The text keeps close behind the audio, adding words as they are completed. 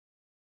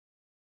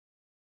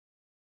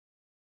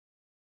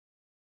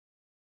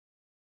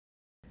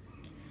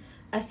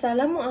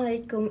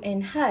Assalamualaikum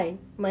and hi,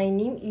 my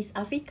name is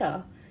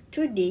Afiqah.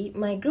 Today,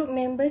 my group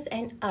members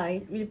and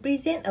I will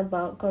present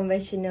about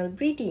conventional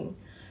breeding.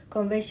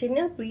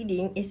 Conventional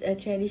breeding is a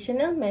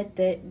traditional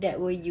method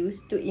that was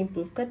used to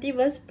improve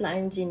cultivars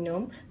plant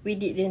genome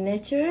within the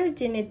natural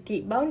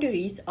genetic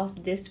boundaries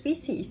of the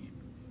species.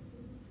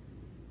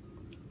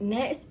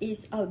 Next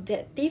is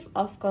objective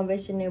of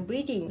conventional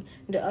breeding.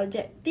 The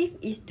objective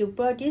is to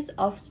produce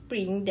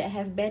offspring that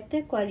have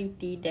better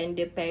quality than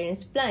the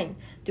parent's plant,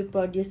 to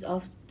produce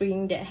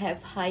offspring that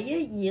have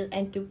higher yield,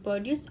 and to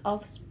produce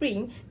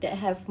offspring that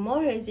have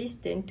more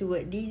resistance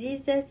toward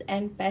diseases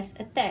and pest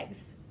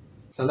attacks.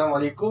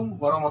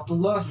 Assalamualaikum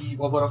warahmatullahi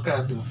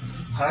wabarakatuh.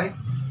 Hi,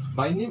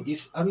 my name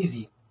is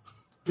Amizi.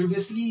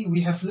 Previously,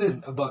 we have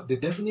learned about the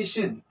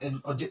definition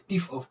and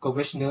objective of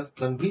conventional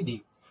plant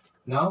breeding.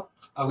 Now,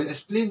 I will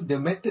explain the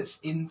methods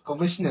in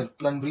conventional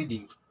plant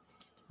breeding.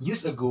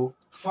 Years ago,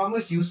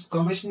 farmers used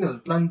conventional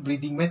plant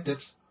breeding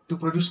methods to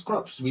produce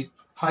crops with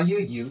higher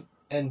yield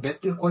and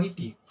better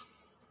quality.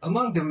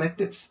 Among the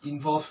methods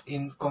involved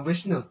in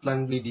conventional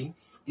plant breeding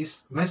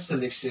is mass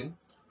selection,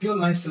 pure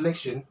line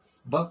selection,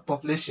 bulk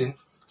population,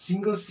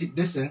 single seed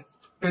descent,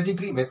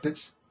 pedigree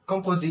methods,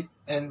 composite,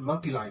 and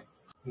multi-line.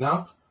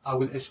 Now, I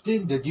will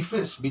explain the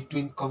difference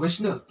between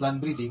conventional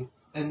plant breeding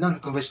and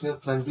non-conventional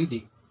plant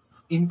breeding.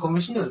 In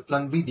conventional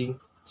plant breeding,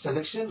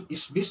 selection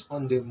is based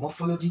on the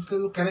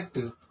morphological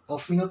character or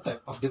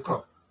phenotype of the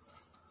crop.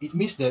 It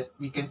means that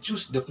we can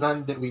choose the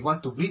plant that we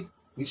want to breed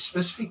with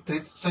specific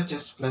traits such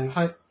as plant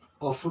height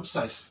or fruit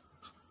size.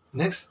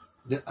 Next,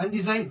 the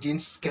undesired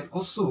genes can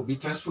also be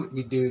transferred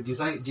with the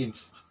desired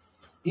genes.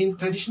 In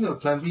traditional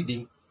plant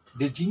breeding,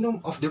 the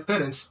genome of the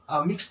parents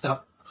are mixed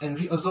up and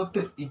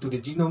reassorted into the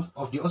genome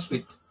of the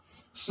offspring.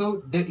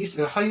 So there is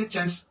a higher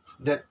chance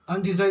that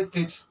undesired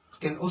traits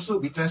can also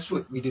be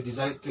transferred with the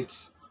desired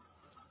traits.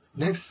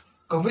 Next,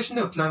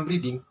 conventional plant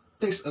breeding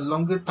takes a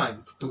longer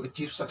time to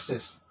achieve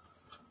success.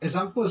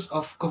 Examples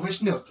of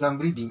conventional plant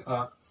breeding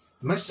are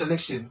mass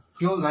selection,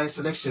 pure line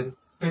selection,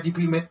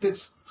 pedigree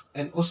methods,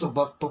 and also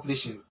bulk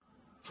population.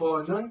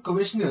 For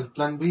non-conventional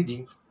plant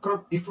breeding,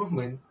 crop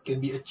improvement can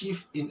be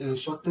achieved in a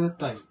shorter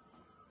time.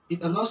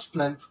 It allows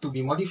plants to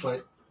be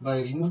modified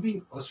by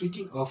removing or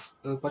switching off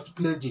a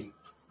particular gene.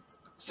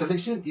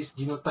 Selection is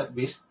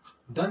genotype-based,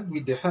 done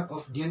with the help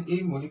of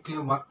DNA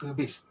molecular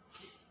marker-based.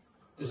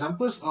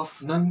 Examples of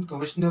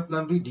non-conventional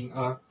plant breeding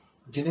are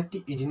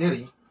genetic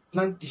engineering,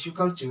 plant tissue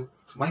culture,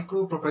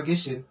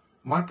 micropropagation,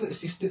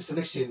 marker-assisted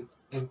selection,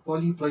 and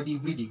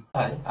polyploidy breeding.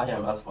 Hi, I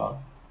am Azfar.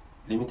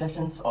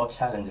 Limitations or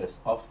challenges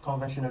of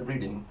conventional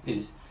breeding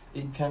is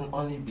it can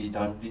only be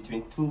done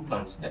between two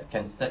plants that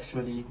can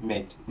sexually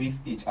mate with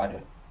each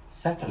other.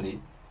 Secondly,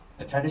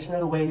 a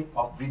traditional way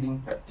of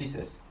breeding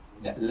practices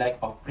that lack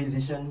of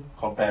precision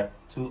compared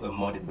to a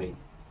modern way.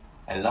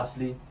 And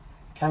lastly,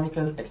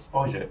 chemical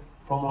exposure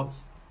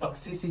promotes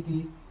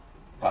toxicity,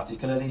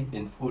 particularly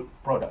in food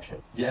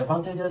production. The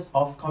advantages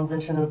of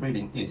conventional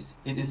breeding is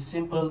it is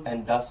simple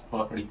and does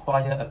not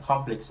require a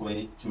complex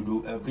way to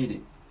do a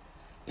breeding,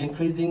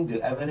 increasing the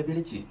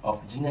availability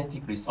of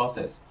genetic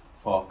resources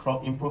for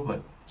crop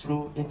improvement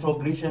through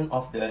integration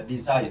of the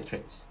desired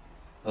traits.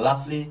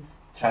 Lastly,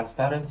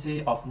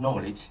 transparency of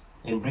knowledge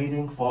in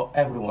breeding for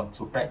everyone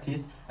to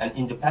practice and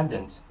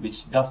independence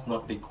which does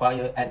not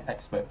require an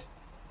expert.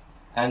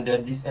 And the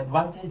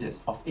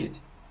disadvantages of it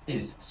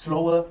is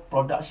slower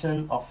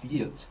production of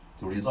yields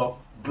to resolve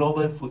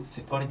global food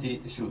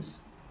security issues,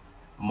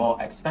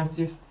 more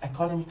expensive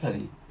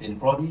economically in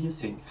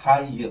producing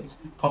high yields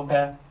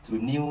compared to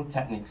new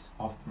techniques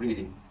of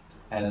breeding,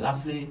 and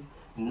lastly,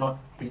 not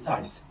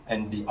precise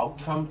and the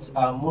outcomes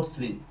are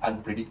mostly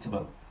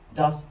unpredictable.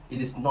 Thus,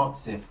 it is not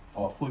safe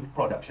for food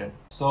production.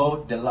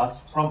 So, the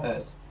last from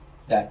us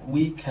that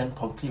we can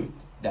conclude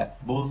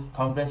that both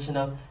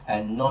conventional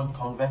and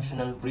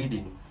non-conventional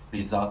breeding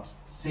results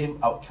same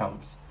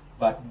outcomes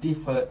but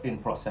differ in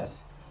process.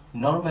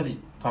 Normally,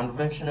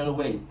 conventional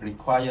way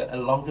require a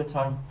longer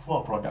time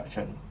for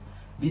production.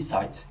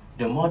 Besides,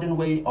 the modern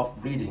way of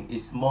breeding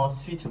is more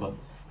suitable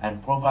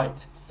and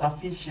provides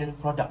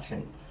sufficient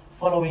production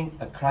following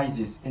a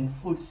crisis in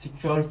food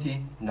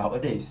security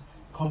nowadays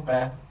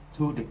compared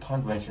to the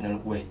conventional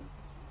way.